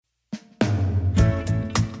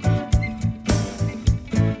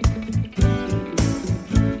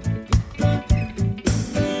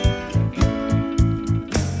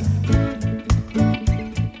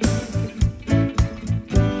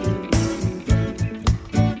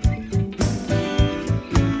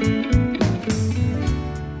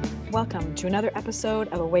to another episode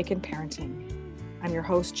of Awakened Parenting. I'm your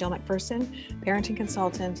host, Jill McPherson, parenting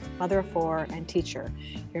consultant, mother of four, and teacher,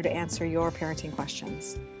 here to answer your parenting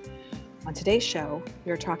questions. On today's show,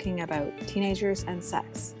 we are talking about teenagers and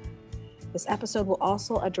sex. This episode will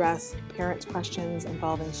also address parents' questions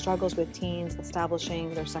involving struggles with teens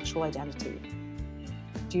establishing their sexual identity.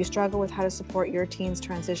 Do you struggle with how to support your teen's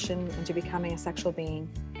transition into becoming a sexual being?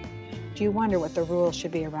 Do you wonder what the rules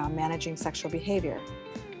should be around managing sexual behavior?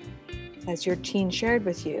 Has your teen shared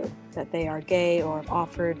with you that they are gay or have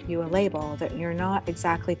offered you a label that you're not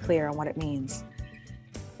exactly clear on what it means?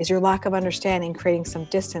 Is your lack of understanding creating some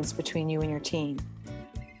distance between you and your teen?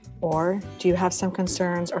 Or do you have some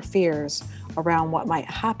concerns or fears around what might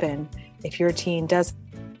happen if your teen does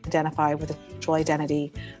identify with a sexual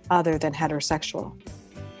identity other than heterosexual?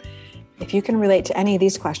 If you can relate to any of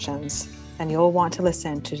these questions, then you'll want to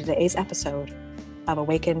listen to today's episode of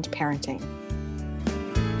Awakened Parenting.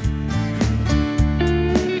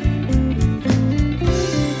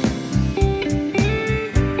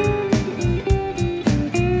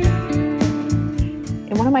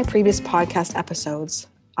 In one of my previous podcast episodes,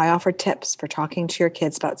 I offered tips for talking to your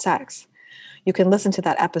kids about sex. You can listen to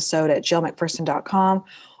that episode at jillmcpherson.com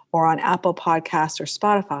or on Apple Podcasts or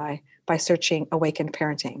Spotify by searching Awakened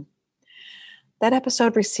Parenting. That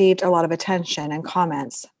episode received a lot of attention and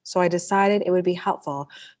comments, so I decided it would be helpful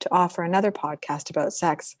to offer another podcast about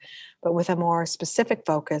sex, but with a more specific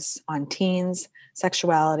focus on teens,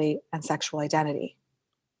 sexuality, and sexual identity.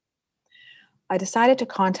 I decided to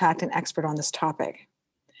contact an expert on this topic.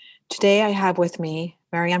 Today I have with me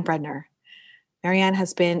Marianne Bredner. Marianne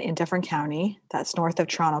has been in Dufferin County, that's north of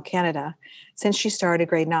Toronto, Canada, since she started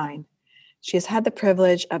grade 9. She has had the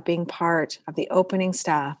privilege of being part of the opening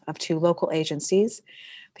staff of 2 local agencies,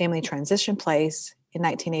 Family Transition Place in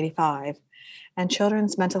 1985 and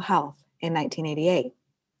Children's Mental Health in 1988.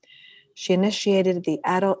 She initiated the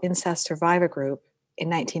Adult Incest Survivor Group in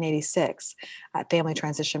 1986 at Family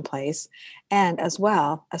Transition Place, and as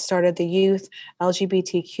well as started the Youth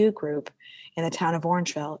LGBTQ group in the town of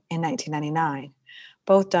Orangeville in 1999,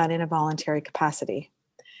 both done in a voluntary capacity.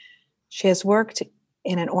 She has worked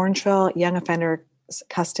in an Orangeville Young Offender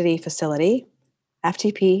Custody Facility,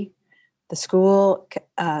 FTP, the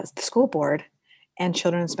school board, and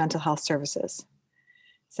Children's Mental Health Services.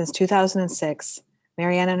 Since 2006,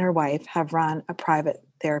 Marianne and her wife have run a private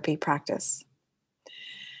therapy practice.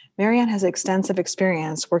 Marianne has extensive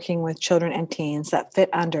experience working with children and teens that fit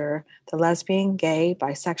under the lesbian, gay,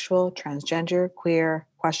 bisexual, transgender, queer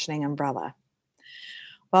questioning umbrella.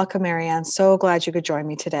 Welcome, Marianne. So glad you could join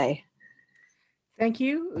me today. Thank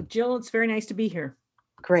you, Jill. It's very nice to be here.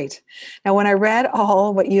 Great. Now, when I read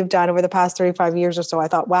all what you've done over the past 35 years or so, I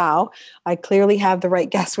thought, wow, I clearly have the right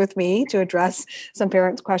guest with me to address some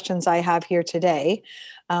parents' questions I have here today.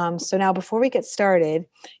 So now, before we get started,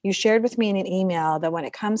 you shared with me in an email that when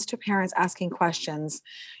it comes to parents asking questions,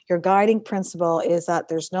 your guiding principle is that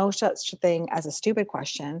there's no such thing as a stupid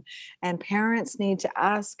question, and parents need to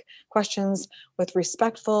ask questions with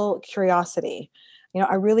respectful curiosity. You know,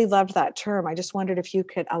 I really loved that term. I just wondered if you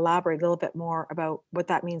could elaborate a little bit more about what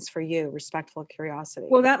that means for you, respectful curiosity.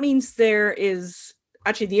 Well, that means there is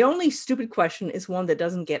actually the only stupid question is one that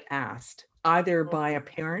doesn't get asked either by a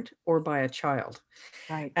parent or by a child.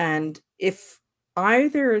 Right. And if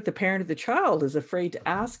either the parent or the child is afraid to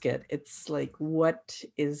ask it, it's like, what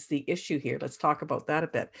is the issue here? Let's talk about that a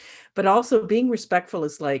bit. But also being respectful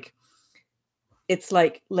is like, it's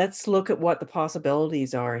like, let's look at what the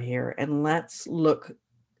possibilities are here and let's look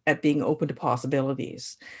at being open to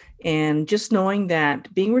possibilities. And just knowing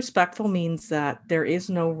that being respectful means that there is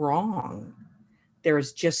no wrong. There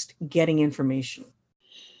is just getting information.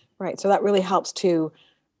 Right. So that really helps to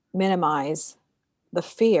minimize the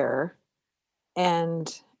fear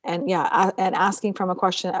and asking from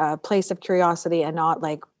a place of curiosity and not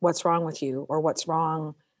like, what's wrong with you or what's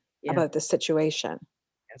wrong about this situation.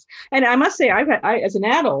 Yes. And I must say, I as an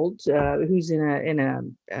adult who's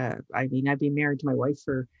I've been married to my wife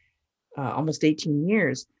for almost 18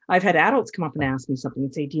 years. I've had adults come up and ask me something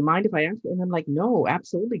and say, do you mind if I ask you? And I'm like, no,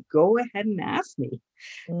 absolutely. Go ahead and ask me.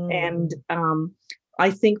 And I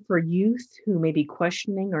think for youth who may be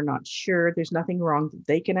questioning or not sure, there's nothing wrong that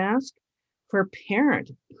they can ask. For a parent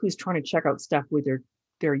who's trying to check out stuff with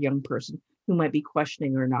their young person who might be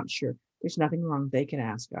questioning or not sure, there's nothing wrong they can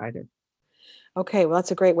ask either. Okay, well,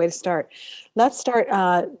 that's a great way to start. Let's start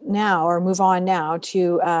now or move on now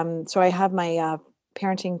to, so I have my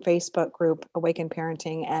parenting Facebook group, Awaken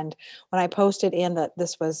Parenting. And when I posted in that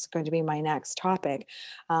this was going to be my next topic,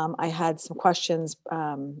 I had some questions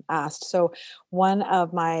asked. So one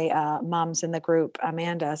of my moms in the group,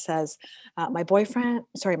 Amanda, says, my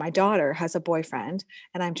daughter has a boyfriend,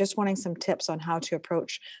 and I'm just wanting some tips on how to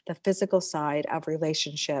approach the physical side of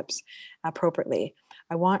relationships appropriately.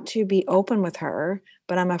 I want to be open with her,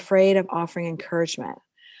 but I'm afraid of offering encouragement.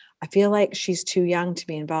 I feel like she's too young to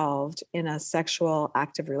be involved in a sexual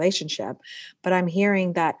active relationship, but I'm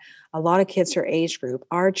hearing that a lot of kids her age group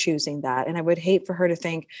are choosing that. And I would hate for her to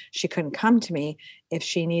think she couldn't come to me if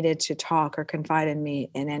she needed to talk or confide in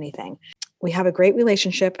me in anything. We have a great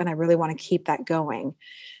relationship and I really want to keep that going.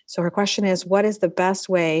 So her question is, what is the best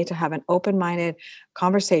way to have an open-minded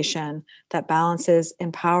conversation that balances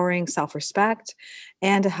empowering self-respect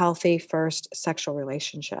and a healthy first sexual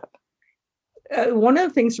relationship? One of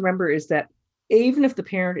the things to remember is that even if the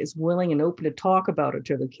parent is willing and open to talk about it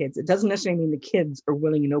to their kids, it doesn't necessarily mean the kids are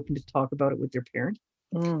willing and open to talk about it with their parent.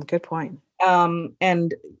 Good point.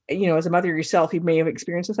 And, as a mother yourself, you may have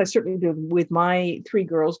experienced this. I certainly did with my 3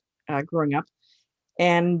 girls growing up.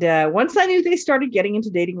 And once I knew they started getting into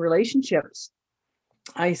dating relationships,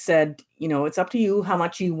 I said, it's up to you how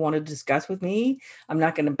much you want to discuss with me. I'm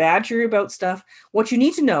not going to badger you about stuff. What you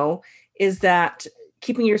need to know is that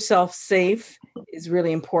keeping yourself safe is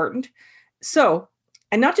really important. So,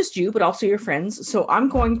 and not just you, but also your friends. So I'm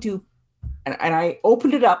going to, and I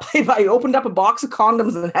opened it up. I opened up a box of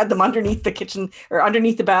condoms and had them underneath the kitchen or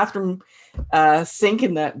underneath the bathroom sink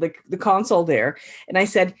in the console there. And I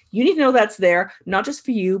said, you need to know that's there, not just for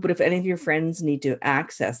you, but if any of your friends need to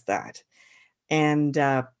access that. And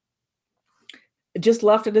just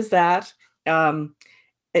left it as that.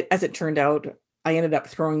 As it turned out, I ended up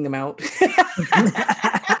throwing them out.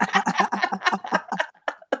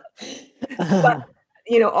 But,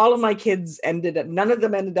 all of my kids none of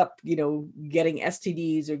them ended up, getting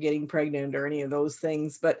STDs or getting pregnant or any of those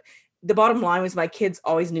things. But the bottom line was my kids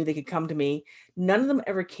always knew they could come to me. None of them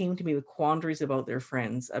ever came to me with quandaries about their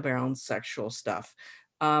friends around sexual stuff,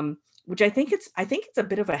 which I think it's a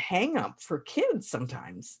bit of a hang up for kids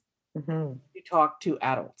sometimes to talk to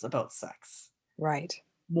adults about sex. Right.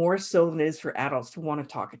 More so than it is for adults to want to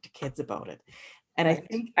talk to kids about it. And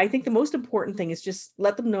right. I think the most important thing is just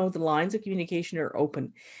let them know the lines of communication are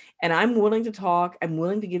open. And I'm willing to talk. I'm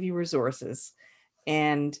willing to give you resources.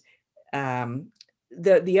 And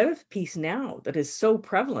the other piece now that is so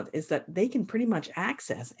prevalent is that they can pretty much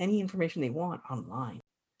access any information they want online.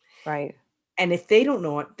 Right. And if they don't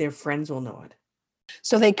know it, their friends will know it.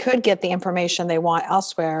 So they could get the information they want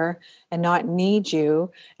elsewhere and not need you.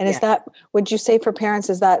 And Yeah. is that, would you say for parents,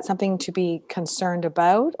 is that something to be concerned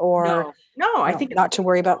about or No, I think not to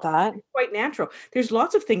worry about that? It's quite natural. There's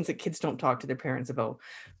lots of things that kids don't talk to their parents about.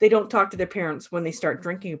 They don't talk to their parents when they start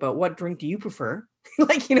drinking about what drink do you prefer?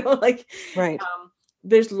 Right.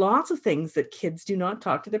 There's lots of things that kids do not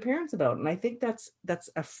talk to their parents about. And I think that's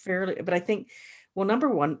a fairly, but I think, well, number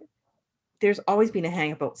one, there's always been a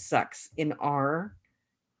hang about sex in our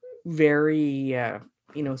very,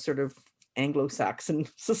 sort of Anglo-Saxon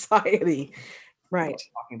society. Right.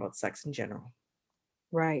 Talking about sex in general.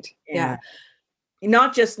 Right. And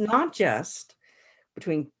not just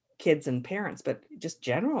between kids and parents, but just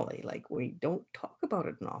generally, like we don't talk about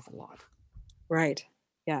it an awful lot. Right.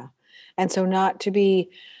 Yeah. And so not to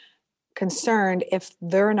be concerned if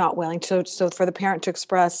they're not willing to, so for the parent to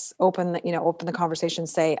express, open the conversation,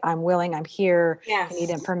 say, I'm willing, I'm here, Yes. I need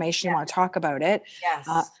information, I want to talk about it.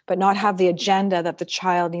 Yes. But not have the agenda that the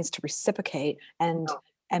child needs to reciprocate and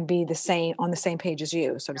be on the same page as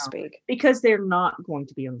you, so to speak. Because they're not going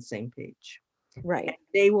to be on the same page. Right. And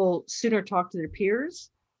they will sooner talk to their peers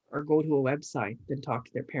or go to a website than talk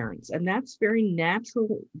to their parents. And that's very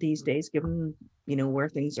natural these days, given, where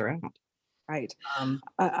things are at. Right.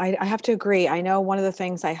 I have to agree. I know one of the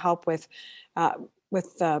things I help with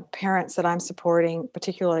the parents that I'm supporting,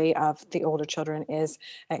 particularly of the older children, is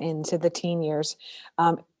into the teen years,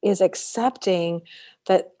 is accepting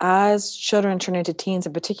that as children turn into teens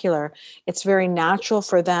in particular, it's very natural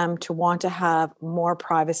for them to want to have more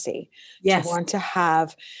privacy. Yes. To want to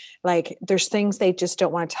have, there's things they just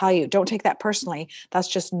don't want to tell you. Don't take that personally. That's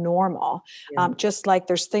just normal. Yeah. Just like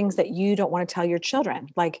there's things that you don't want to tell your children,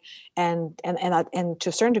 and to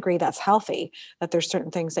a certain degree, that's healthy, that there's certain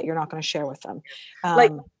things that you're not going to share with them.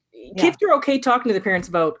 Kids are okay talking to their parents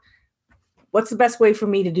about what's the best way for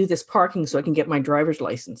me to do this parking so I can get my driver's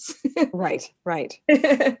license. Right.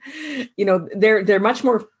 They're much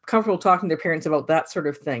more comfortable talking to their parents about that sort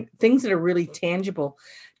of thing. Things that are really tangible.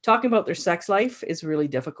 Talking about their sex life is really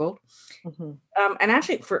difficult. Mm-hmm. And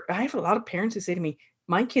actually, I have a lot of parents who say to me,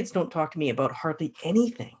 My kids don't talk to me about hardly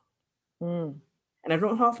anything. Mm. And I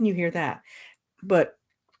don't know how often you hear that, but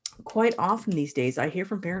quite often these days I hear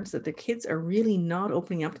from parents that their kids are really not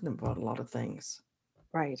opening up to them about a lot of things.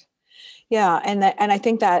 Right. Yeah, and I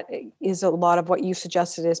think that is a lot of what you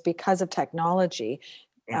suggested is because of technology,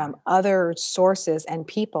 Yeah. other sources and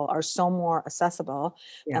people are so more accessible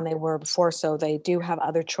Yeah. than they were before. So they do have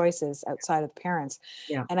other choices outside of parents.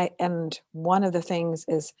 Yeah. And one of the things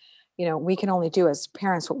is, we can only do as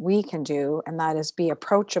parents what we can do, and that is be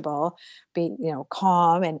approachable, be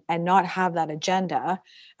calm, and not have that agenda,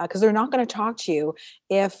 because they're not going to talk to you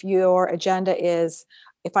if your agenda is,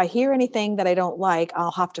 if I hear anything that I don't like,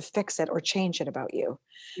 I'll have to fix it or change it about you.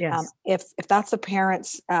 Yes. If that's the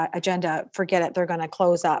parents' agenda, forget it. They're going to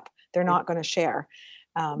close up. They're Yeah. not going to share.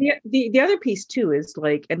 The other piece too is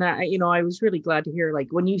like, and I was really glad to hear, like,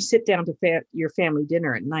 when you sit down to your family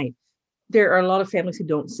dinner at night, there are a lot of families who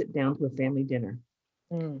don't sit down to a family dinner.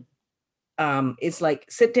 Mm. It's like,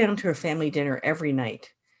 sit down to a family dinner every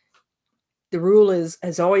night. The rule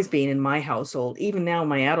has always been in my household, even now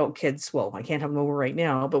my adult kids, well, I can't have them over right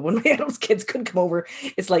now, but when my adult kids could come over,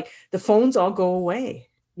 it's like the phones all go away.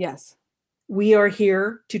 Yes. We are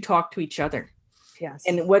here to talk to each other. Yes.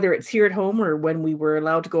 And whether it's here at home or when we were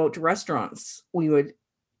allowed to go out to restaurants, we would,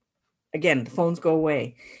 again, the phones go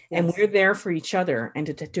away, and Yes. we're there for each other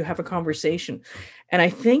and to have a conversation. And I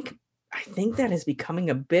think that is becoming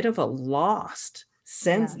a bit of a lost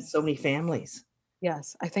sense in Yes. so many families.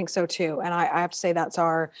 Yes, I think so too. And I have to say that's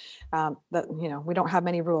our, that, we don't have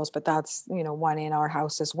many rules, but that's, one in our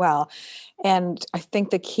house as well. And I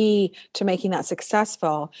think the key to making that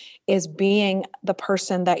successful is being the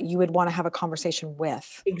person that you would want to have a conversation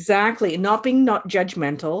with. Exactly. Not being not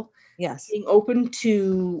judgmental, Yes. being open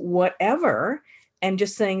to whatever, and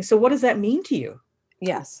just saying, so what does that mean to you?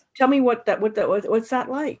 Yes. Tell me what's that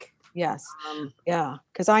like? Yes. Um, Yeah.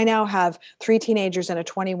 Because I now have 3 teenagers and a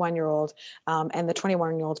 21-year-old. And the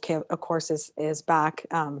 21-year-old kid, of course, is back.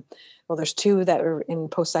 Well, there's 2 that are in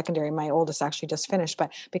post-secondary. My oldest actually just finished,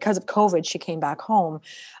 but because of COVID, she came back home.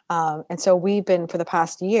 And so we've been, for the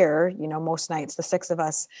past year, most nights, the 6 of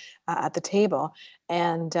us at the table.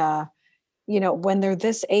 And, when they're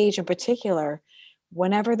this age in particular,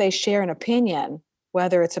 whenever they share an opinion,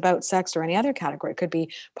 whether it's about sex or any other category, it could be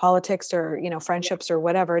politics or, friendships or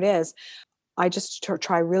whatever it is, I just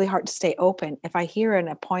try really hard to stay open. If I hear an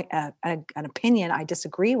opinion I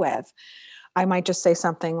disagree with, I might just say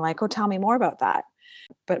something like, "Oh, tell me more about that."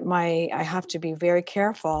 But I have to be very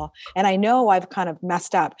careful, and I know I've kind of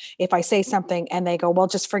messed up if I say something and they go, "Well,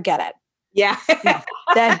 just forget it." yeah. You know,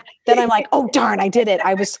 then I'm like, "Oh darn, I did it."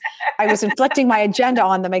 I was inflicting my agenda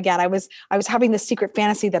on them again. I was having this secret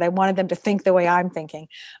fantasy that I wanted them to think the way I'm thinking,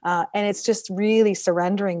 and it's just really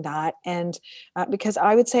surrendering that. And because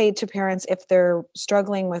I would say to parents, if they're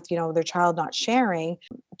struggling with their child not sharing,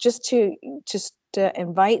 just to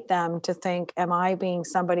invite them to think, am I being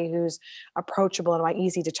somebody who's approachable? Am I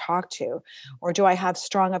easy to talk to, or do I have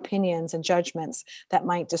strong opinions and judgments that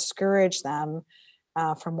might discourage them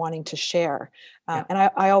from wanting to share? Yeah. And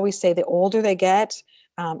I always say the older they get,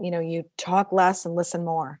 you talk less and listen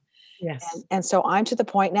more. Yes. And so I'm to the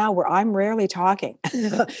point now where I'm rarely talking.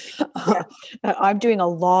 Yeah. I'm doing a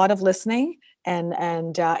lot of listening, and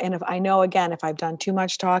if I know, again, if I've done too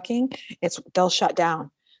much talking, they'll shut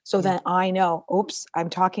down. So Yeah. then I know, oops, I'm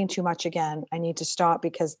talking too much again. I need to stop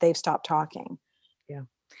because they've stopped talking. Yeah.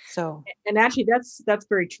 So And actually, that's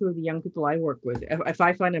very true of the young people I work with. If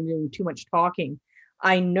I find I'm doing too much talking,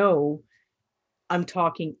 I know I'm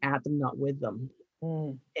talking at them, not with them.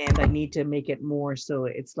 mm, And I need to make it more so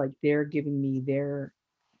it's like they're giving me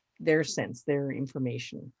their sense, their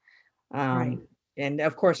information. right. And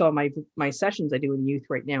of course, all my sessions I do in youth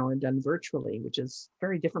right now are done virtually, which is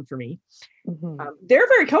very different for me. Hmm. They're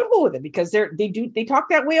very comfortable with it because they talk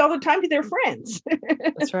that way all the time to their friends.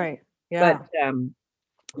 That's right. Yeah. But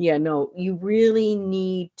yeah, no, you really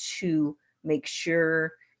need to make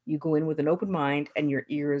sure you go in with an open mind and your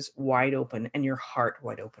ears wide open and your heart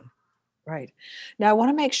wide open. Right. Now, I want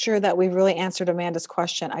to make sure that we've really answered Amanda's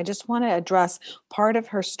question. I just want to address part of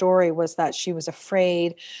her story was that she was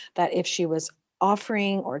afraid that if she was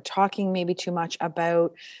offering or talking maybe too much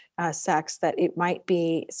about sex, that it might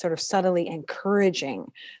be sort of subtly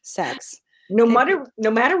encouraging sex. Can,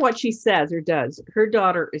 No matter what she says or does, her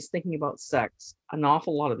daughter is thinking about sex an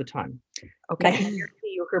awful lot of the time. And I can okay.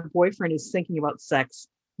 guarantee you her boyfriend is thinking about sex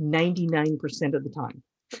 99% of the time.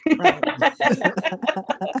 Right.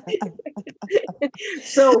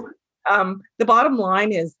 So the bottom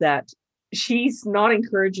line is that she's not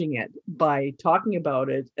encouraging it by talking about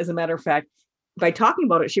it. As a matter of fact, by talking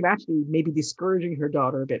about it, she actually maybe discouraging her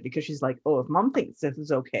daughter a bit, because she's like, oh, if mom thinks this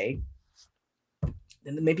is okay,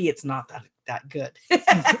 then maybe it's not that good.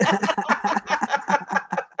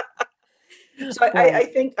 So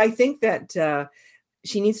I think that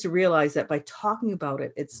she needs to realize that by talking about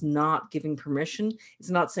it, it's not giving permission. It's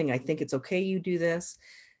not saying, I think it's okay you do this.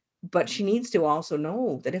 But she needs to also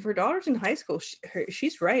know that if her daughter's in high school,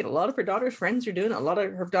 she's right. A lot of her daughter's friends are doing it. A lot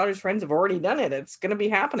of her daughter's friends have already done it. It's going to be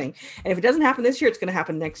happening. And if it doesn't happen this year, it's going to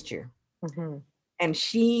happen next year. Mm-hmm. And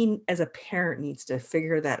she, as a parent, needs to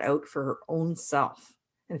figure that out for her own self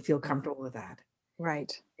and feel comfortable with that.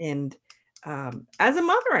 Right. And as a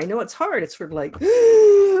mother, I know it's hard. It's sort of like,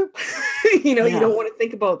 you don't want to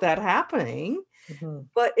think about that happening,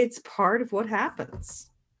 but it's part of what happens.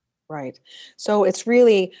 Right. So it's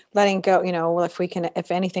really letting go, if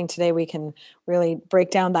anything today, we can really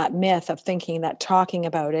break down that myth of thinking that talking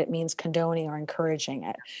about it means condoning or encouraging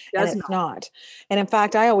it. And it's not. And in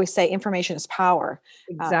fact, I always say information is power.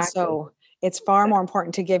 Exactly. So it's far more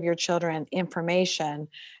important to give your children information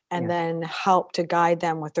and then help to guide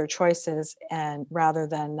them with their choices, and rather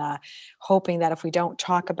than hoping that if we don't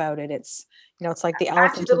talk about it, it's like the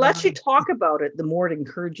elephant. Actually, the less you talk about it, the more it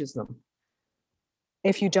encourages them.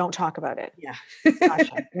 If you don't talk about it. Yeah.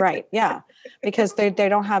 Gotcha. Right. Yeah. Because they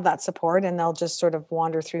don't have that support, and they'll just sort of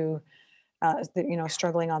wander through,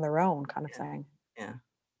 struggling on their own kind of thing. Yeah.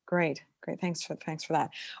 Great. Thanks for that.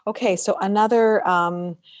 Okay. So another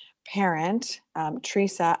parent,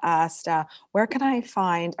 Teresa, asked, where can I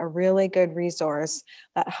find a really good resource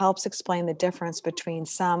that helps explain the difference between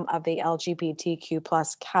some of the LGBTQ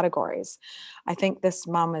plus categories? I think this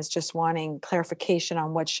mom is just wanting clarification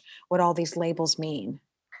on what all these labels mean.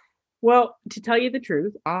 Well, to tell you the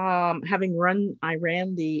truth, I ran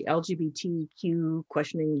the LGBTQ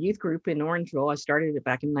questioning youth group in Orangeville. I started it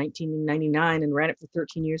back in 1999 and ran it for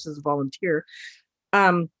 13 years as a volunteer.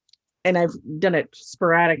 And I've done it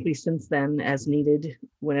sporadically since then, as needed,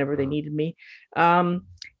 whenever they needed me. The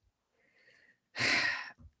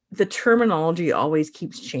terminology always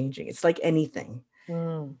keeps changing. It's like anything.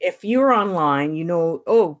 If you're online,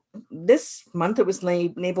 this month it was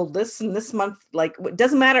labeled this, and this month, it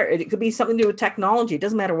doesn't matter. It could be something to do with technology. It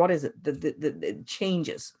doesn't matter what is it. It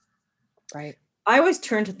changes. Right. I always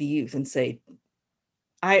turn to the youth and say,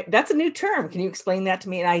 that's a new term. Can you explain that to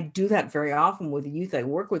me? And I do that very often with the youth I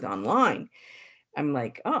work with online. I'm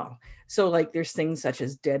like, oh, so there's things such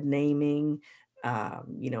as dead naming,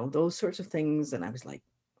 those sorts of things. And I was like,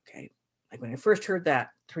 okay, when I first heard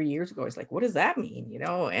that 3 years ago, I was like, what does that mean?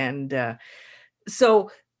 And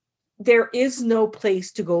so there is no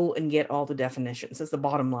place to go and get all the definitions. That's the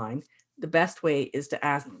bottom line. The best way is to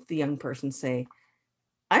ask the young person, say,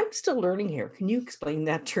 I'm still learning here. Can you explain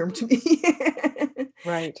that term to me?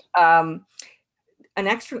 Right. An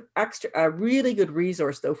a really good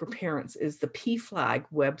resource though for parents is the PFLAG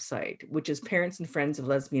website, which is Parents and Friends of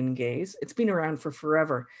Lesbian and Gays. It's been around for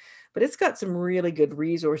forever, but it's got some really good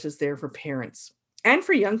resources there for parents and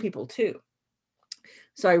for young people too.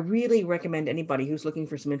 So I really recommend anybody who's looking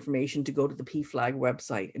for some information to go to the PFLAG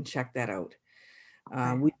website and check that out.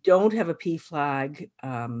 We don't have a PFLAG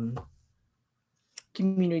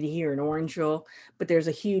community here in Orangeville, but there's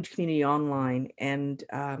a huge community online. And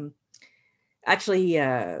actually,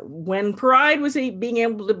 when Pride was being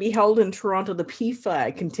able to be held in Toronto, the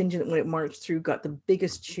PFLAG contingent, when it marched through, got the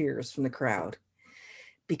biggest cheers from the crowd,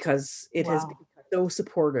 because it has been so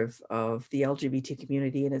supportive of the LGBT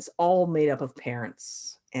community, and it's all made up of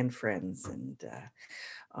parents and friends and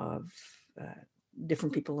of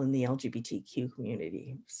different people in the LGBTQ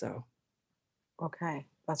community. So, okay,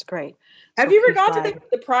 that's great. Have you ever gone to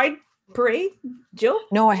the Pride Parade, Jill?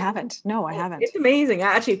 No, I haven't. It's amazing.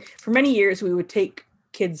 Actually, for many years, we would take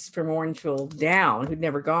kids from Orangeville down who'd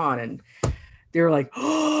never gone, and they were like,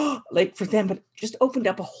 oh, for them, but it just opened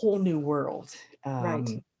up a whole new world.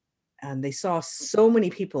 Right. And they saw so many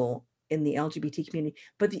people in the LGBT community.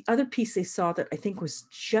 But the other piece they saw that I think was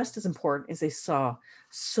just as important is they saw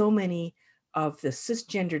so many of the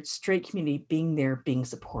cisgendered straight community being there, being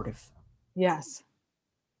supportive. Yes,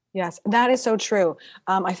 that is so true.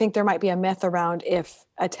 I think there might be a myth around if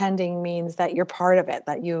attending means that you're part of it,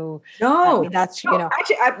 that you. No, that's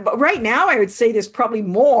Actually, right now I would say there's probably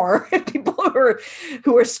more people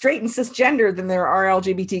who are straight and cisgender than there are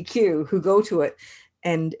LGBTQ who go to it,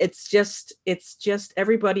 and it's just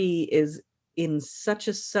everybody is in such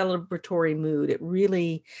a celebratory mood. It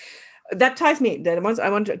really. That ties me. That I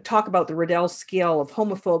want to talk about the Riddell scale of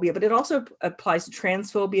homophobia, but it also applies to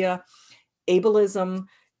transphobia, ableism,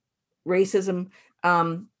 racism.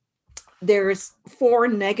 There's 4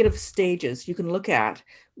 negative stages you can look at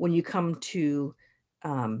when you come to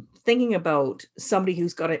thinking about somebody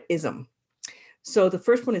who's got an ism. So the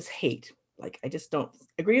first one is hate. Like, I just don't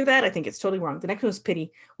agree with that. I think it's totally wrong. The next one is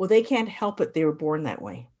pity. Well, they can't help it. They were born that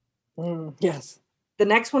way. Yes. The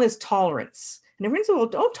next one is tolerance. And everyone's like, well,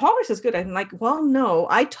 oh, tolerance is good. I'm like, well, no,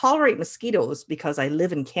 I tolerate mosquitoes because I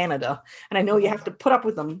live in Canada. And I know you have to put up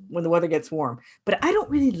with them when the weather gets warm. But I don't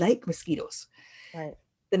really like mosquitoes. Right.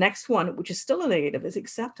 The next one, which is still a negative, is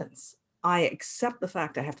acceptance. I accept the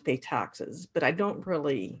fact I have to pay taxes, but I don't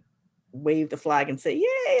really wave the flag and say,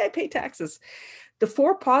 yay, I pay taxes. The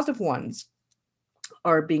 4 positive ones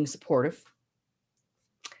are being supportive,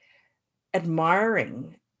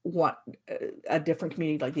 admiring what a different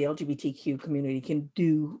community like the LGBTQ community can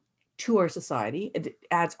do to our society. It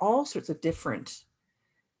adds all sorts of different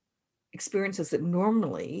experiences that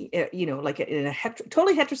normally, like in a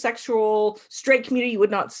totally heterosexual, straight community, you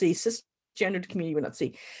would not see, cisgendered community, you would not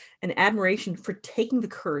see. An admiration for taking the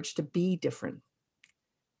courage to be different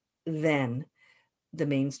than the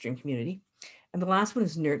mainstream community. And the last one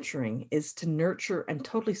is nurturing, is to nurture and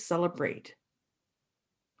totally celebrate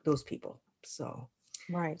those people. So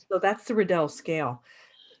that's the Riddell scale.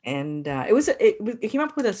 And it came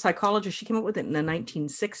up with a psychologist. She came up with it in the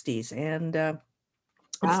 1960s. And it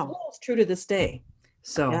still holds true to this day.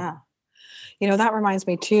 So yeah. That reminds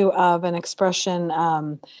me too of an expression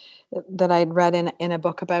that I'd read in a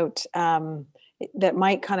book about that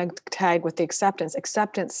might kind of tag with the acceptance.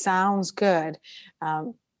 Acceptance sounds good.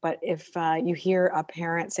 But if you hear a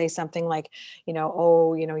parent say something like,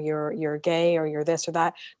 you're gay or you're this or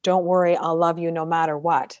that, don't worry, I'll love you no matter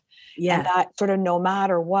what. Yeah. And that sort of no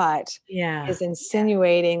matter what is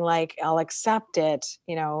insinuating like, I'll accept it,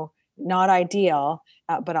 not ideal,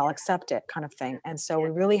 but I'll accept it kind of thing. And so we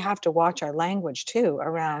really have to watch our language too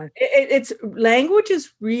around. It's language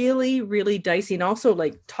is really, really dicey. And also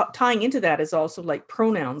like tying into that is also like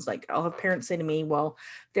pronouns. Like I'll have parents say to me, well,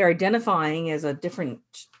 they're identifying as a different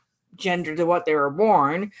gender to what they were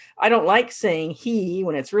born. I don't like saying he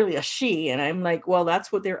when it's really a she. And I'm like, well,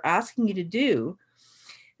 that's what they're asking you to do.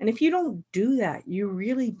 And if you don't do that, you're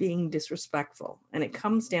really being disrespectful. And it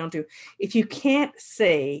comes down to, if you can't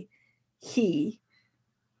say he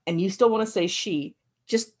and you still want to say she,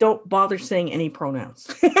 just don't bother saying any pronouns.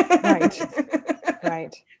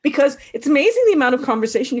 Right. Because it's amazing the amount of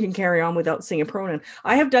conversation you can carry on without saying a pronoun.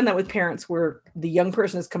 I have done that with parents where the young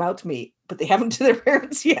person has come out to me, but they haven't to their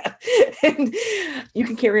parents yet. And you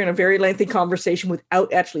can carry on a very lengthy conversation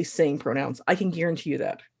without actually saying pronouns. I can guarantee you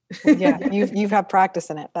that. Yeah, you've had practice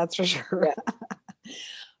in it, that's for sure. Yeah.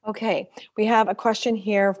 Okay, we have a question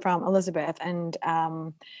here from Elizabeth, and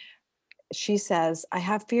she says, I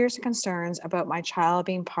have fears and concerns about my child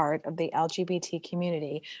being part of the LGBT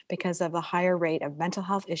community because of the higher rate of mental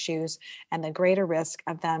health issues and the greater risk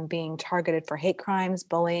of them being targeted for hate crimes,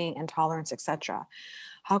 bullying, intolerance, etc.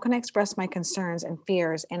 How can I express my concerns and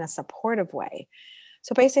fears in a supportive way?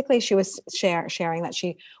 So basically, she was sharing that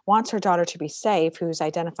she wants her daughter to be safe, who's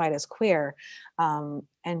identified as queer,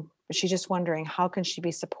 and she's just wondering how can she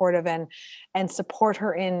be supportive and support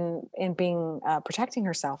her in being protecting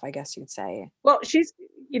herself, I guess you'd say. Well, she's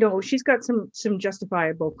got some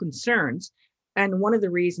justifiable concerns, and one of the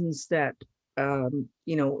reasons that when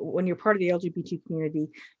you're part of the LGBT community,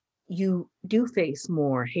 you do face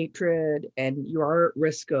more hatred and you are at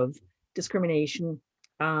risk of discrimination.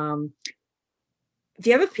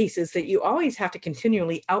 The other piece is that you always have to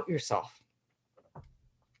continually out yourself.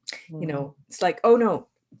 It's like, oh no,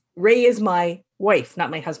 Ray is my wife, not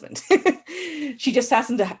my husband. She just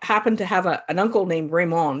happened to have an uncle named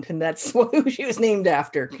Raymond, and that's who she was named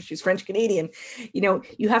after because she's French Canadian.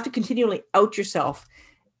 You have to continually out yourself,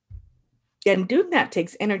 and doing that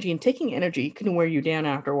takes energy, and taking energy can wear you down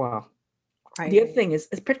after a while. Right. The other thing is,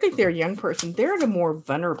 particularly if they're a young person, they're at a more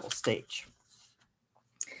vulnerable stage,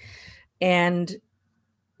 and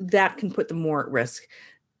that can put them more at risk.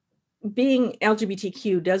 Being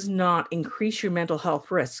LGBTQ does not increase your mental health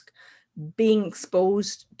risk. Being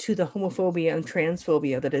exposed to the homophobia and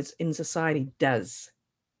transphobia that is in society does.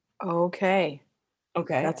 Okay.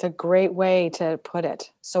 That's a great way to put it.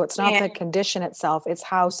 So it's not the condition itself, it's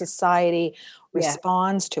how society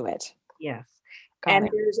responds to it. Yes. And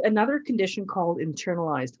there's another condition called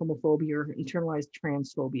internalized homophobia or internalized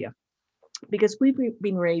transphobia. Because we've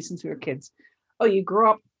been raised since we were kids. Oh, you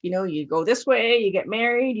grow up, you go this way, you get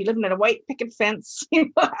married, you live in a white picket fence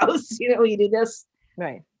house, you do this.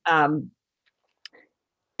 Right.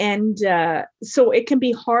 So it can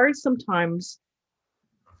be hard sometimes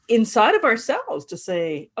inside of ourselves to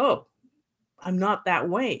say, oh, I'm not that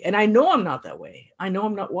way. And I know I'm not that way. I know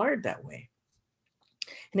I'm not wired that way.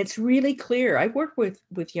 And it's really clear. I work with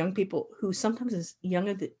young people who sometimes as young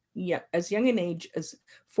as young an age as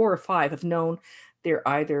 4 or 5 have known they're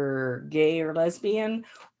either gay or lesbian,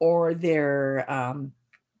 or they're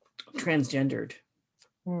transgendered.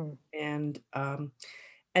 Mm.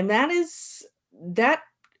 And that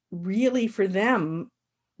really, for them,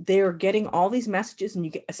 they're getting all these messages, and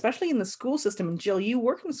you get, especially in the school system, and Jill, you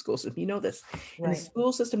work in the school system, you know this. In the Right.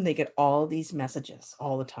 school system, they get all these messages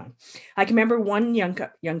all the time. I can remember one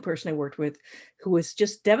young person I worked with who was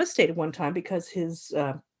just devastated one time because his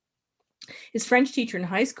French teacher in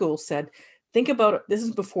high school said, think about, this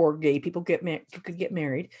is before gay people could get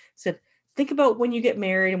married, said, think about when you get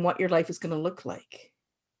married and what your life is going to look like.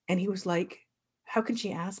 And he was like, how can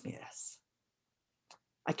she ask me this?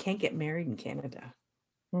 I can't get married in Canada.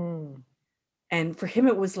 Mm. And for him,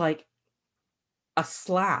 it was like a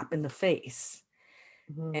slap in the face.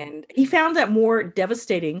 Mm-hmm. And he found that more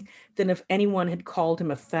devastating than if anyone had called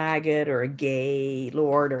him a faggot or a gay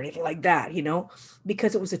lord or anything like that,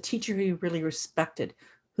 because it was a teacher he really respected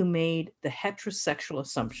who made the heterosexual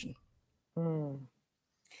assumption. Mm.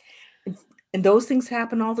 And those things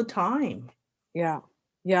happen all the time. Yeah.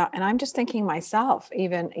 Yeah. And I'm just thinking myself,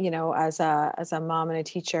 even, as a mom and a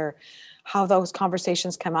teacher, how those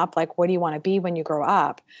conversations come up, like, what do you want to be when you grow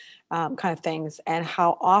up? Kind of things. And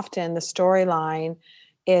how often the storyline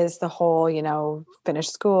is the whole, finish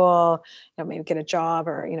school, maybe get a job,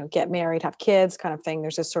 or, get married, have kids kind of thing.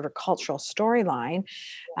 There's this sort of cultural storyline.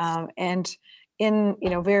 And in,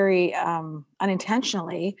 very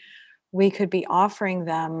unintentionally, we could be offering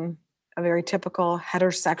them a very typical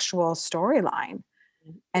heterosexual storyline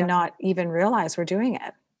and not even realize we're doing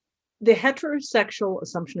it. The heterosexual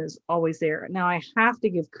assumption is always there. Now, I have to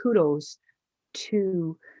give kudos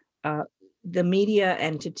to the media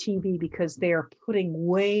and to TV, because they are putting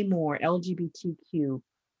way more LGBTQ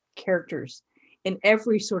characters in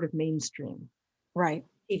every sort of mainstream Right.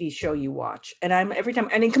 TV show you watch. And I'm every time,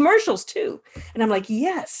 and in commercials too. And I'm like,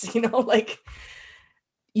 yes, like,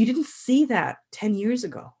 you didn't see that 10 years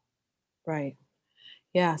ago. Right.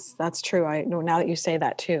 Yes, that's true. I know now that you say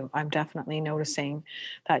that too, I'm definitely noticing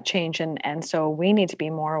that change. And so we need to be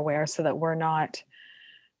more aware so that we're not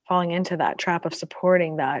falling into that trap of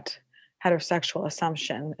supporting that heterosexual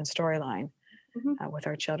assumption and storyline with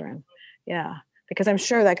our children. Yeah. Because I'm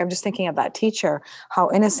sure, like, I'm just thinking of that teacher, how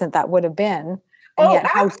innocent that would have been. And yet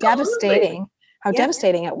how absolutely.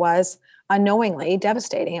 devastating it was, unknowingly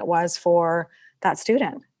devastating it was for that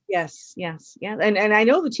student. Yes. And I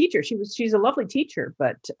know the teacher, she's a lovely teacher,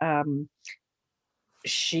 but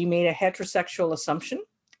she made a heterosexual assumption,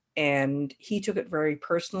 and he took it very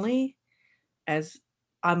personally, as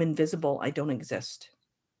I'm invisible, I don't exist.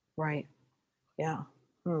 Right. Yeah.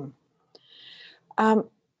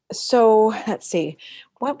 So let's see.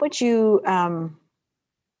 What would you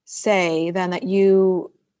say then that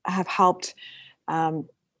you have helped,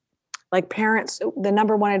 like parents, the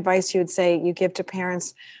number one advice you would say you give to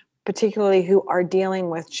parents, particularly who are dealing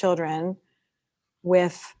with children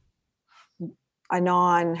with a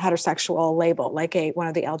non-heterosexual label, like one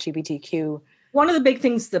of the LGBTQ? One of the big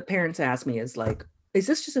things the parents ask me is like, is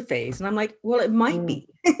this just a phase? And I'm like, well, it might be.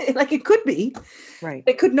 Like, it could be. Right.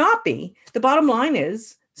 It could not be. The bottom line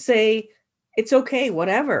is, say, it's okay,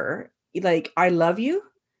 whatever. Like, I love you.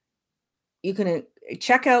 You can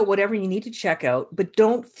check out whatever you need to check out, but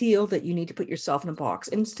don't feel that you need to put yourself in a box.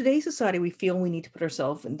 In today's society, we feel we need to put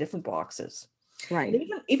ourselves in different boxes. Right.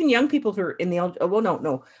 Even young people who are in the, well,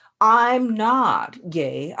 no, I'm not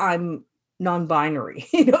gay. I'm non-binary.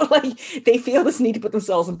 Like, they feel this need to put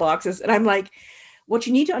themselves in boxes. And I'm like, what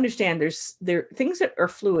you need to understand, there are things that are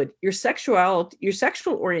fluid. Your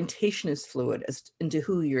sexual orientation is fluid as into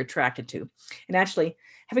who you're attracted to. And actually,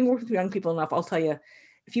 having worked with young people enough, I'll tell you,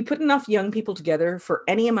 if you put enough young people together for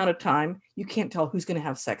any amount of time, you can't tell who's going to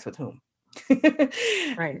have sex with whom.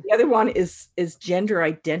 Right. The other one is gender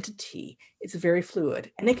identity. It's very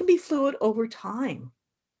fluid, and it can be fluid over time.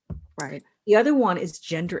 Right. The other one is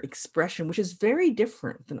gender expression, which is very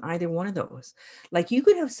different than either one of those. Like, you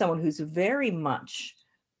could have someone who's very much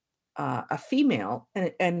a female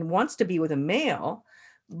and wants to be with a male,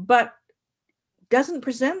 but doesn't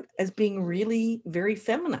present as being really very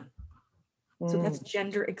feminine. So that's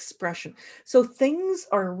gender expression. So things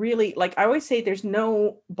are really, like I always say, there's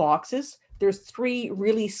no boxes. There's 3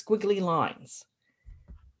 really squiggly lines.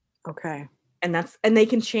 Okay. And they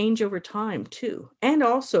can change over time too. And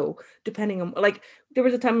also, depending on, like, there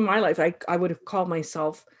was a time in my life I would have called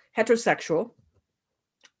myself heterosexual.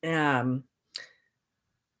 And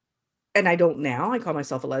I don't now. I call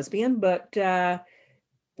myself a lesbian, but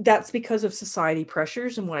that's because of society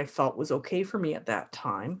pressures and what I felt was okay for me at that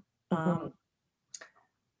time.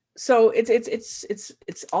 So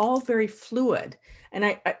it's all very fluid.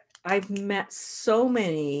 And I've met so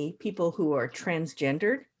many people who are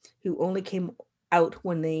transgendered who only came out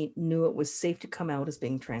when they knew it was safe to come out as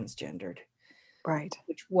being transgendered, Right.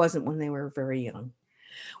 which wasn't when they were very young.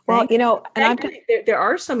 Well, and there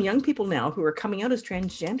are some young people now who are coming out as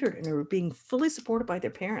transgendered and are being fully supported by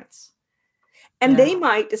their parents. And they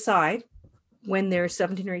might decide when they're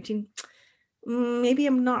 17 or 18, maybe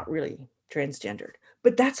I'm not really transgendered,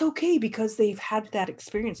 but that's okay because they've had that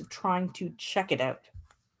experience of trying to check it out.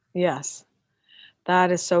 Yes,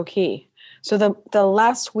 that is so key. So the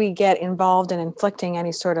less we get involved in inflicting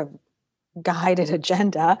any sort of guided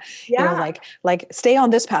agenda, like stay on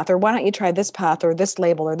this path, or why don't you try this path or this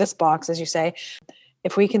label or this box, as you say,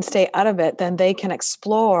 if we can stay out of it, then they can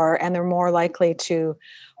explore and they're more likely to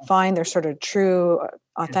find their sort of true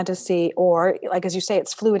authenticity, or like, as you say,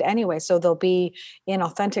 it's fluid anyway. So they'll be in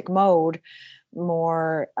authentic mode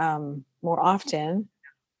more often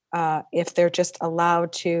if they're just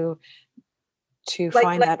allowed to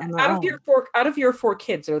find that on their own. Out of your four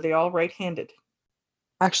kids, are they all right-handed?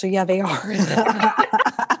 Actually, yeah, they are.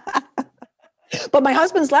 But my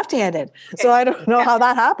husband's left-handed, so I don't know how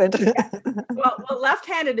that happened. Well,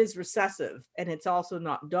 left-handed is recessive, and it's also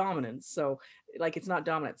not dominant. So, it's not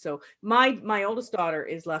dominant. So, my oldest daughter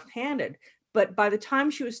is left-handed, but by the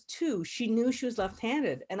time she was 2, she knew she was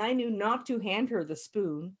left-handed, and I knew not to hand her the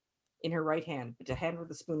spoon in her right hand, but to hand her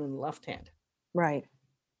the spoon in the left hand. Right.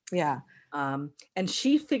 Yeah. And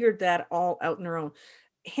she figured that all out on her own.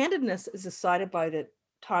 Handedness is decided by the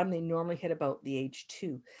time they normally hit about the age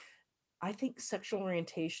 2. I think sexual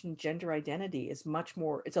orientation, gender identity is much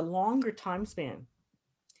more, it's a longer time span.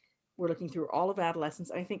 We're looking through all of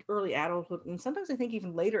adolescence, I think early adulthood, and sometimes I think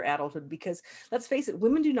even later adulthood, because let's face it,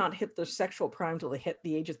 women do not hit their sexual prime until they hit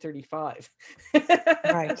the age of 35.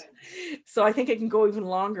 Right. So I think it can go even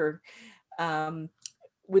longer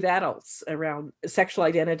with adults around sexual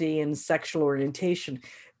identity and sexual orientation.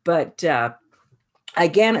 But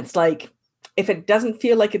again, it's like, if it doesn't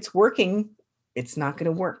feel like it's working, it's not going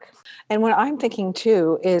to work. And what I'm thinking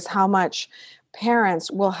too is how much parents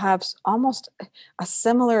will have almost a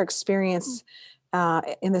similar experience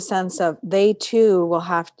in the sense of they too will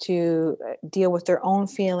have to deal with their own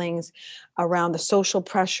feelings around the social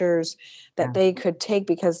pressures that they could take,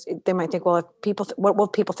 because they might think, well, if people, what will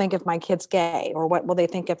people think if my kid's gay, or what will they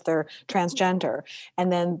think if they're transgender?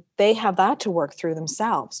 And then they have that to work through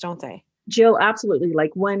themselves, don't they? Jill, absolutely.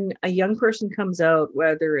 Like when a young person comes out,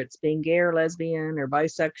 whether it's being gay or lesbian or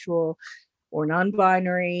bisexual or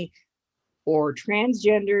non-binary or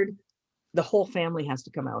transgendered, the whole family has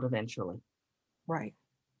to come out eventually. Right.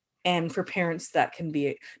 And for parents, that can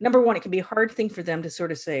be, number one, it can be a hard thing for them to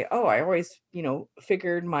sort of say, oh, I always,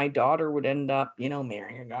 figured my daughter would end up,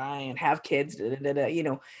 marrying a guy and have kids.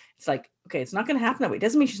 It's like, okay, it's not going to happen that way. It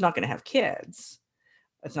doesn't mean she's not going to have kids.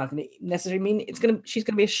 It's not going to necessarily mean she's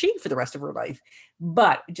going to be a she for the rest of her life,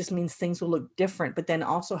 but it just means things will look different. But then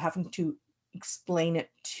also having to explain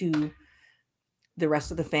it to the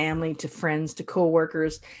rest of the family, to friends, to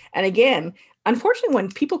coworkers. And again, unfortunately,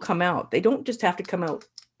 when people come out, they don't just have to come out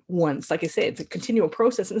once. Like I say, it's a continual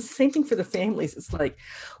process. And it's the same thing for the families. It's like,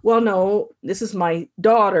 well, no, this is my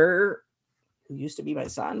daughter who used to be my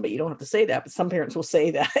son, but you don't have to say that. But some parents will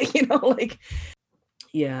say that,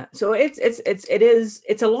 yeah. So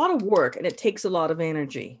it's a lot of work, and it takes a lot of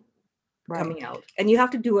energy coming out, and you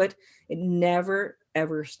have to do it. It never,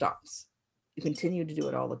 ever stops. You continue to do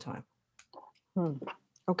it all the time.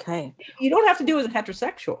 Okay. You don't have to do it as a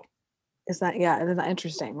heterosexual. Isn't that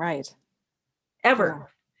interesting? Right. Ever.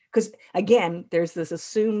 Because again, there's this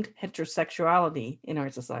assumed heterosexuality in our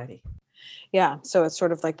society. Yeah. So it's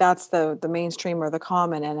sort of like that's the mainstream or the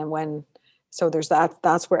common. And then so there's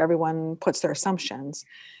that's where everyone puts their assumptions.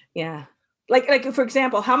 Yeah. Like for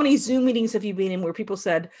example, how many Zoom meetings have you been in where people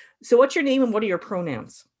said, so what's your name and what are your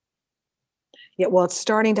pronouns? Yeah, well, it's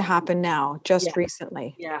starting to happen now, just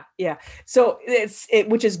recently. Yeah. So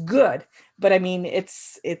which is good, but I mean,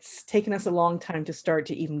 it's taken us a long time to start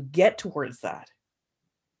to even get towards that.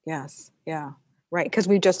 Yes. Yeah. Right. Because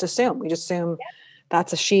we just assume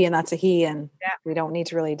that's a she and that's a he, and we don't need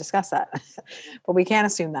to really discuss that, but we can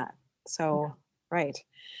assume that. So, right.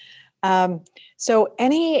 So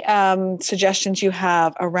any suggestions you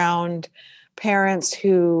have around parents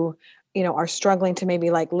who, are struggling to maybe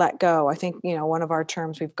like let go? I think, one of our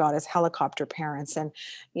terms we've got is helicopter parents, and,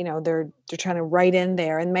 they're trying to write in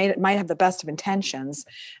there and might have the best of intentions.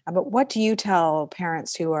 But what do you tell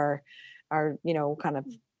parents who are, kind of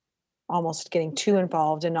almost getting too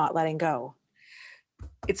involved and not letting go?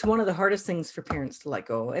 It's one of the hardest things for parents to let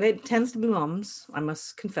go. And it tends to be moms. I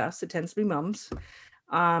must confess, it tends to be moms.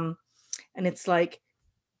 And it's like,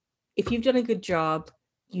 if you've done a good job,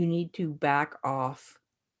 you need to back off.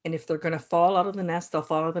 And if they're going to fall out of the nest, they'll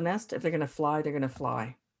fall out of the nest. If they're going to fly, they're going to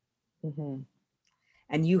fly. Mm-hmm.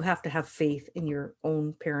 And you have to have faith in your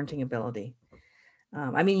own parenting ability.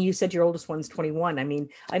 I mean, you said your oldest one's 21. I mean,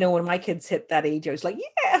 I know when my kids hit that age, I was like,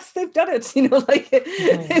 yes, they've done it. You know, like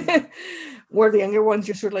Mm-hmm. where the younger ones,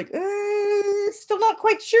 you're sort of like, still not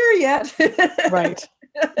quite sure yet. Right.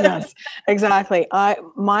 Yes, exactly. My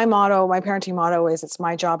parenting motto is, it's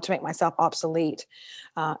my job to make myself obsolete.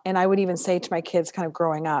 And I would even say to my kids kind of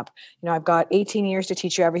growing up, I've got 18 years to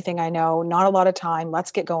teach you everything I know, not a lot of time,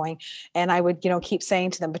 let's get going. And I would, keep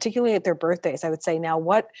saying to them, particularly at their birthdays, I would say, now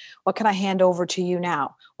what can I hand over to you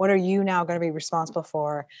now? What are you now going to be responsible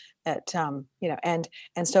for? And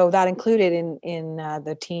so that included in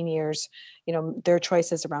the teen years, their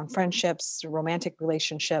choices around friendships, romantic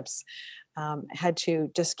relationships. Had to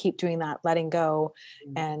just keep doing that, letting go.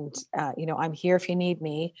 And, I'm here if you need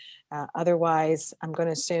me. Otherwise, I'm going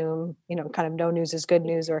to assume, kind of no news is good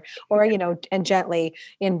news, or, and gently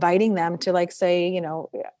inviting them to, like, say,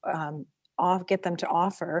 get them to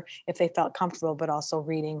offer if they felt comfortable, but also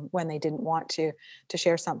reading when they didn't want to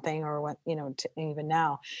share something, or what, even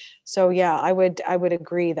now. So yeah, I would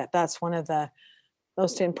agree that that's one of the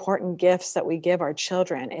most important gifts that we give our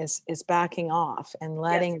children, is backing off and Yes.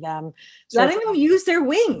 letting them sort Letting of, them use their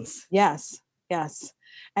wings. yes, yes.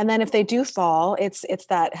 And then if they do fall, it's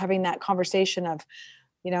that having that conversation of,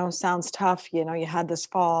 sounds tough, you had this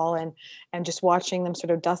fall, and just watching them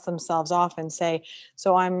sort of dust themselves off and say,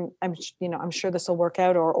 so I'm sure this will work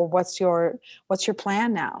out, or what's your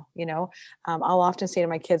plan now? I'll often say to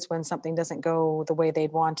my kids, when something doesn't go the way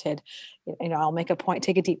they'd wanted, I'll make a point,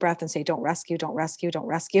 take a deep breath and say, don't rescue, don't rescue, don't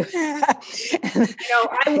rescue. I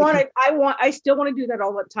still want to do that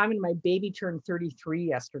all the time. And my baby turned 33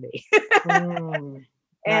 yesterday. Mm,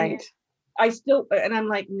 And right. and I'm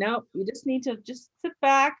like, nope, you just need to just sit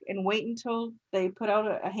back and wait until they put out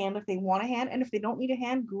a hand if they want a hand. And if they don't need a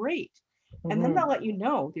hand, great. And then Mhm. they'll let you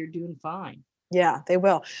know they're doing fine. Yeah, they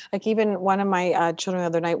will. Like, even one of my children the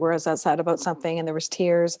other night, where I was upset about something and there was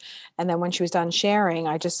tears, and then when she was done sharing,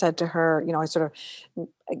 I just said to her, I sort of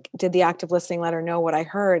did the act of listening, let her know what I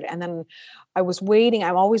heard, and then I was waiting.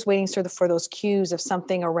 I'm always waiting sort of for those cues of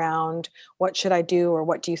something around, what should I do, or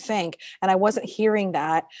what do you think? And I wasn't hearing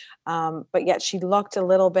that, but yet she looked a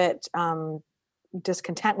little bit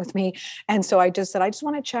discontent with me, and so I just said, I just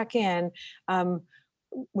want to check in.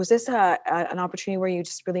 Was this an opportunity where you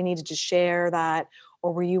just really needed to share that,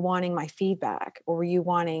 or were you wanting my feedback, or were you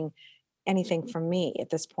wanting anything from me at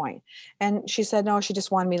this point? And she said, no, she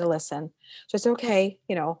just wanted me to listen. So I said, okay.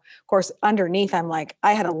 Of course, underneath, I'm like,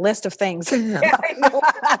 I had a list of things Yeah, I know.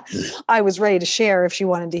 I was ready to share if she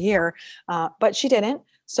wanted to hear, but she didn't.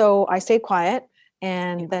 So I stayed quiet,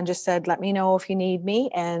 and then just said, let me know if you need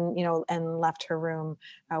me, and and left her room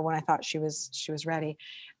when I thought she was ready.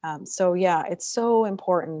 So yeah, it's so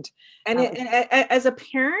important. And, uh, as a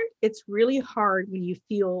parent, it's really hard when you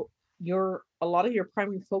feel a lot of your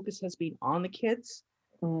primary focus has been on the kids.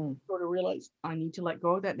 mm, Sort of realize, I need to let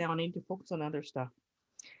go of that now. I need to focus on other stuff.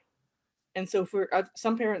 And so for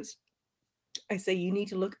some parents, I say you need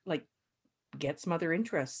to get some other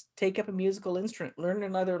interests, take up a musical instrument, learn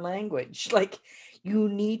another language. Like, you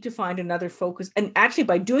need to find another focus. And actually,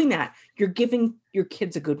 by doing that, you're giving your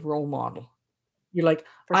kids a good role model. You're like,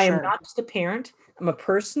 for I am sure. not just a parent, I'm a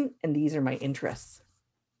person, and these are my interests.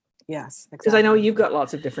 Yes, Because I know exactly. you've got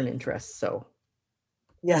lots of different interests. So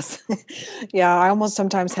Yes. Yeah, I almost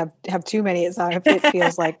sometimes have too many. It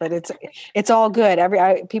feels like, but it's all good.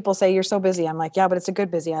 People say you're so busy. I'm like, yeah, but it's a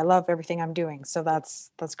good busy. I love everything I'm doing. So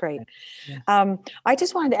that's great. yeah. I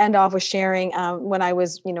just wanted to end off with sharing, when I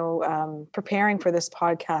was, preparing for this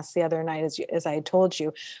podcast the other night, as I had told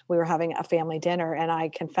you, we were having a family dinner, and I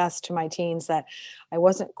confessed to my teens that I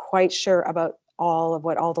wasn't quite sure about all of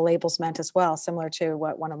what all the labels meant as well, similar to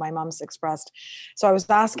what one of my moms expressed. So I was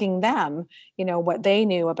asking them, what they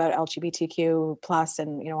knew about LGBTQ plus,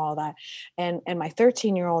 and, all that. And my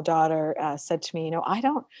 13-year-old daughter said to me, I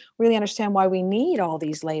don't really understand why we need all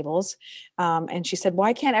these labels. And she said,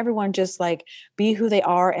 why can't everyone just, like, be who they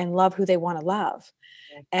are and love who they want to love?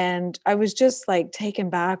 And I was just, like, taken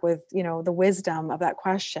back with, the wisdom of that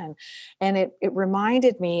question. And it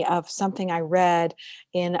reminded me of something I read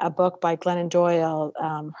in a book by Glennon Doyle,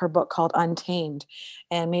 her book called Untamed.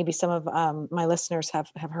 And maybe some of my listeners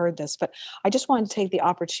have heard this, but I just wanted to take the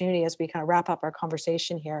opportunity, as we kind of wrap up our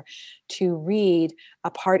conversation here, to read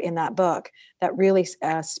a part in that book that really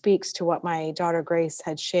speaks to what my daughter Grace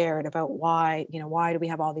had shared about why do we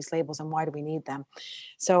have all these labels and why do we need them.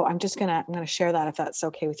 So I'm gonna share that, if that's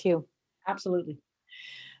okay with you. Absolutely.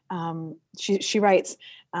 She writes,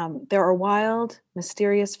 there are wild,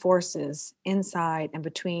 mysterious forces inside and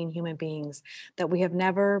between human beings that we have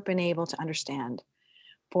never been able to understand.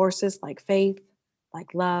 Forces like faith,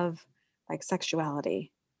 like love, like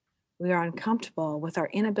sexuality. We are uncomfortable with our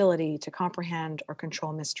inability to comprehend or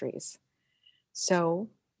control mysteries. So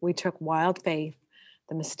we took wild faith,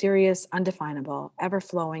 the mysterious, undefinable, ever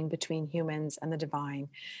flowing between humans and the divine,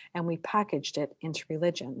 and we packaged it into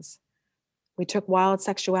religions. We took wild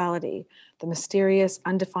sexuality, the mysterious,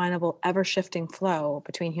 undefinable, ever shifting flow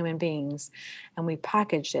between human beings, and we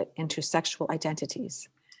packaged it into sexual identities.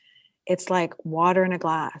 It's like water in a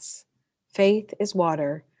glass. Faith is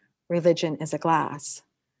water, religion is a glass.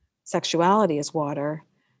 Sexuality is water,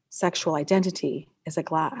 sexual identity is a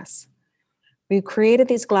glass. We created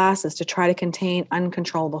these glasses to try to contain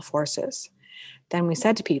uncontrollable forces. Then we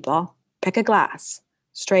said to people, pick a glass,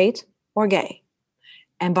 straight or gay.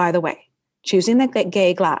 And by the way, choosing the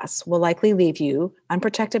gay glass will likely leave you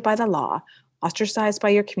unprotected by the law, ostracized by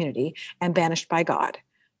your community, and banished by God.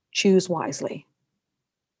 Choose wisely.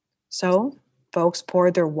 So folks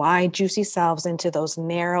poured their wide, juicy selves into those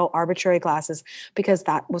narrow, arbitrary glasses because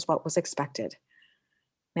that was what was expected.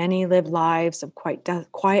 Many lived lives of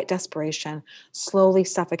quiet desperation, slowly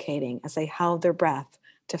suffocating as they held their breath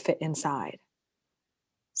to fit inside.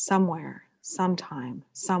 Somewhere, sometime,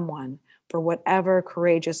 someone, for whatever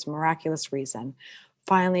courageous, miraculous reason,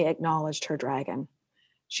 finally acknowledged her dragon.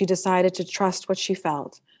 She decided to trust what she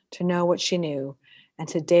felt, to know what she knew, and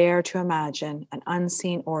to dare to imagine an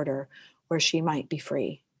unseen order where she might be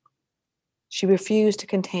free. She refused to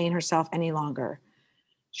contain herself any longer.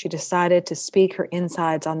 She decided to speak her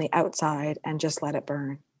insides on the outside and just let it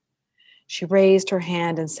burn. She raised her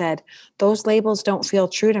hand and said, "Those labels don't feel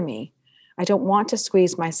true to me. I don't want to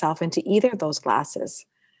squeeze myself into either of those glasses.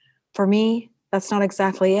 For me, that's not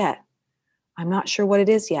exactly it. I'm not sure what it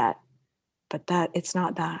is yet, but that it's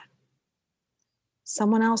not that."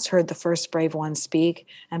 Someone else heard the first brave one speak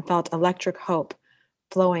and felt electric hope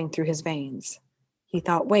flowing through his veins. He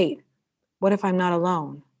thought, wait, what if I'm not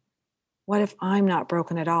alone? What if I'm not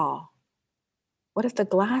broken at all? What if the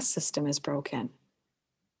glass system is broken?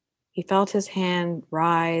 He felt his hand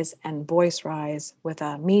rise and voice rise with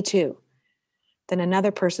a "me too." Then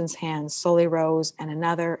another person's hand slowly rose and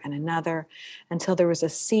another, until there was a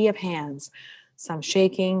sea of hands, some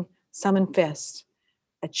shaking, some in fists,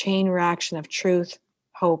 a chain reaction of truth,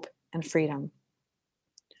 hope, and freedom.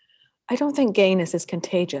 I don't think gayness is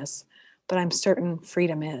contagious, but I'm certain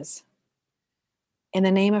freedom is. In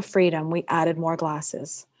the name of freedom, we added more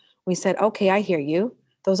glasses. We said, okay, I hear you.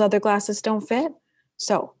 Those other glasses don't fit?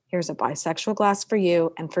 So here's a bisexual glass for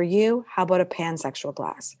you, and for you, how about a pansexual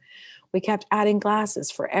glass? We kept adding glasses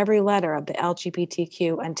for every letter of the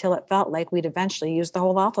LGBTQ until it felt like we'd eventually use the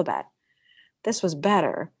whole alphabet. This was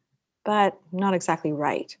better, but not exactly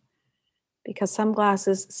right, because some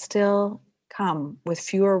glasses still come with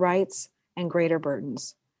fewer rights and greater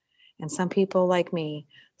burdens. And some people like me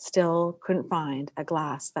still couldn't find a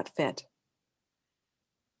glass that fit.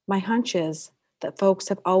 My hunch is that folks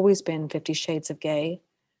have always been 50 shades of gay.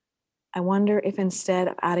 I wonder if instead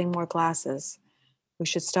of adding more glasses, we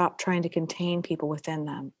should stop trying to contain people within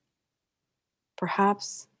them.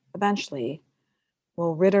 Perhaps, eventually,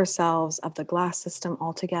 we'll rid ourselves of the glass system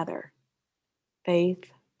altogether.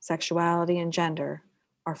 Faith, sexuality, and gender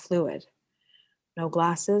are fluid. No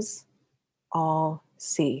glasses, all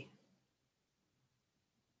see.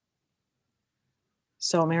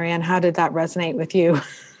 So, Marianne, how did that resonate with you?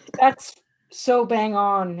 That's so bang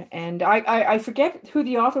on. And I forget who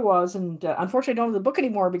the author was. And unfortunately, I don't have the book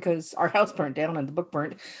anymore because our house burnt down and the book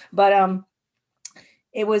burnt. But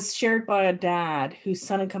it was shared by a dad whose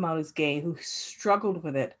son had come out as gay, who struggled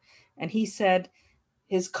with it. And he said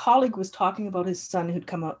his colleague was talking about his son who'd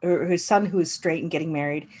come out, or his son who is straight and getting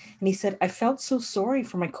married. And he said, I felt so sorry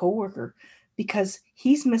for my coworker because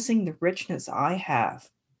he's missing the richness I have.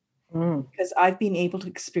 Because I've been able to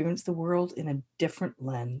experience the world in a different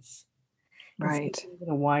lens, Right. in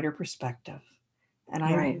a wider perspective. And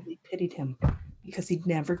I really pitied him because he'd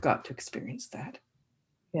never got to experience that.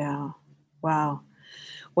 Yeah. Wow.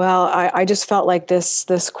 Well, I just felt like this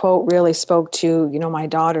quote really spoke to, my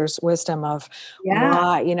daughter's wisdom of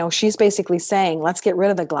why, she's basically saying, let's get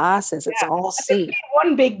rid of the glasses. It's all see.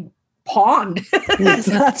 One big pond. Yes,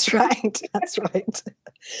 that's right. That's right.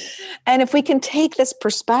 And if we can take this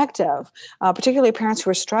perspective, particularly parents who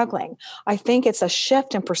are struggling, I think it's a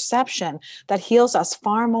shift in perception that heals us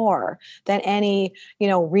far more than any,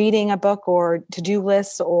 reading a book or to-do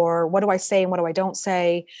lists or what do I say and what do I don't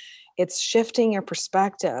say. It's shifting your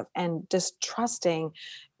perspective and just trusting,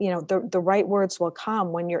 the right words will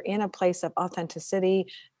come when you're in a place of authenticity,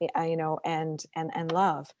 and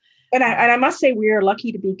love. And I must say, we are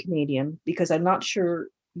lucky to be Canadian, because I'm not sure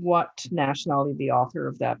what nationality the author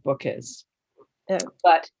of that book is.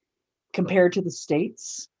 But compared to the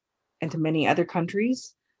States and to many other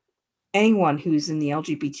countries, anyone who's in the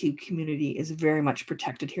LGBT community is very much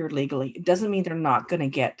protected here legally. It doesn't mean they're not going to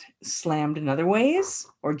get slammed in other ways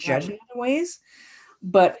or judged in other ways,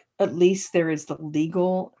 but at least there is the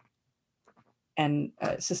legal and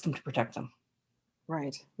system to protect them.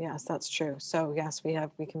 Right. Yes, that's true. So yes, we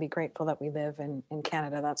can be grateful that we live in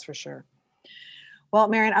Canada. That's for sure. Well,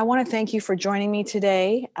 Marian, I want to thank you for joining me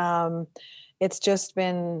today. It's just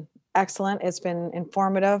been excellent. It's been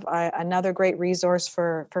informative. Another great resource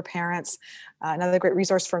for parents, another great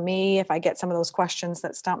resource for me. If I get some of those questions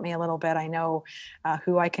that stump me a little bit, I know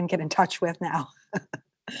who I can get in touch with now.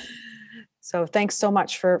 So thanks so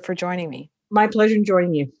much for joining me. My pleasure in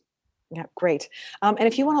joining you. Yeah, great. And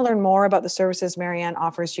if you want to learn more about the services Marianne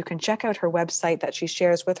offers, you can check out her website that she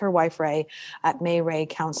shares with her wife, Ray, at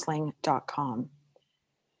mayraycounseling.com.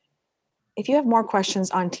 If you have more questions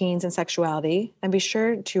on teens and sexuality, then be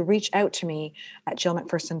sure to reach out to me at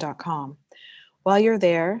jillmcpherson.com. While you're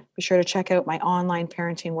there, be sure to check out my online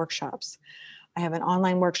parenting workshops. I have an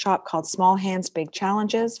online workshop called Small Hands, Big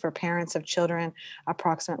Challenges for parents of children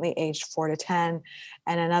approximately aged 4 to 10,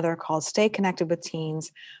 and another called Stay Connected with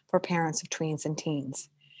Teens for parents of tweens and teens.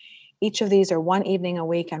 Each of these are one evening a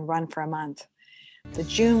week and run for a month. The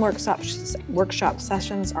June workshop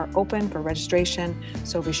sessions are open for registration,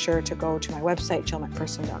 so be sure to go to my website,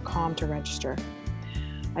 jillmcpherson.com, to register.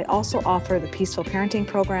 I also offer the Peaceful Parenting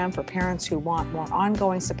Program for parents who want more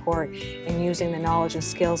ongoing support in using the knowledge and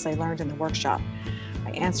skills they learned in the workshop.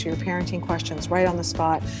 I answer your parenting questions right on the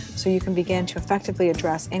spot, so you can begin to effectively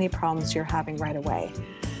address any problems you're having right away.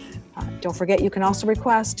 Don't forget, you can also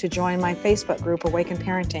request to join my Facebook group, Awaken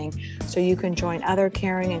Parenting, so you can join other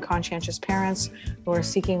caring and conscientious parents who are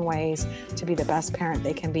seeking ways to be the best parent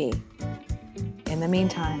they can be. In the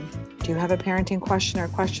meantime, do you have a parenting question or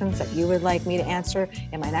questions that you would like me to answer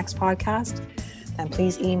in my next podcast? Then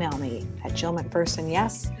please email me at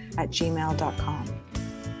jillmcpherson@gmail.com.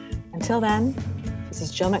 Until then, this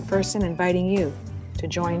is Jill McPherson inviting you to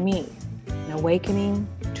join me in awakening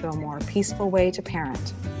to a more peaceful way to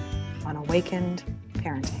parent on Awakened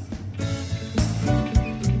Parenting.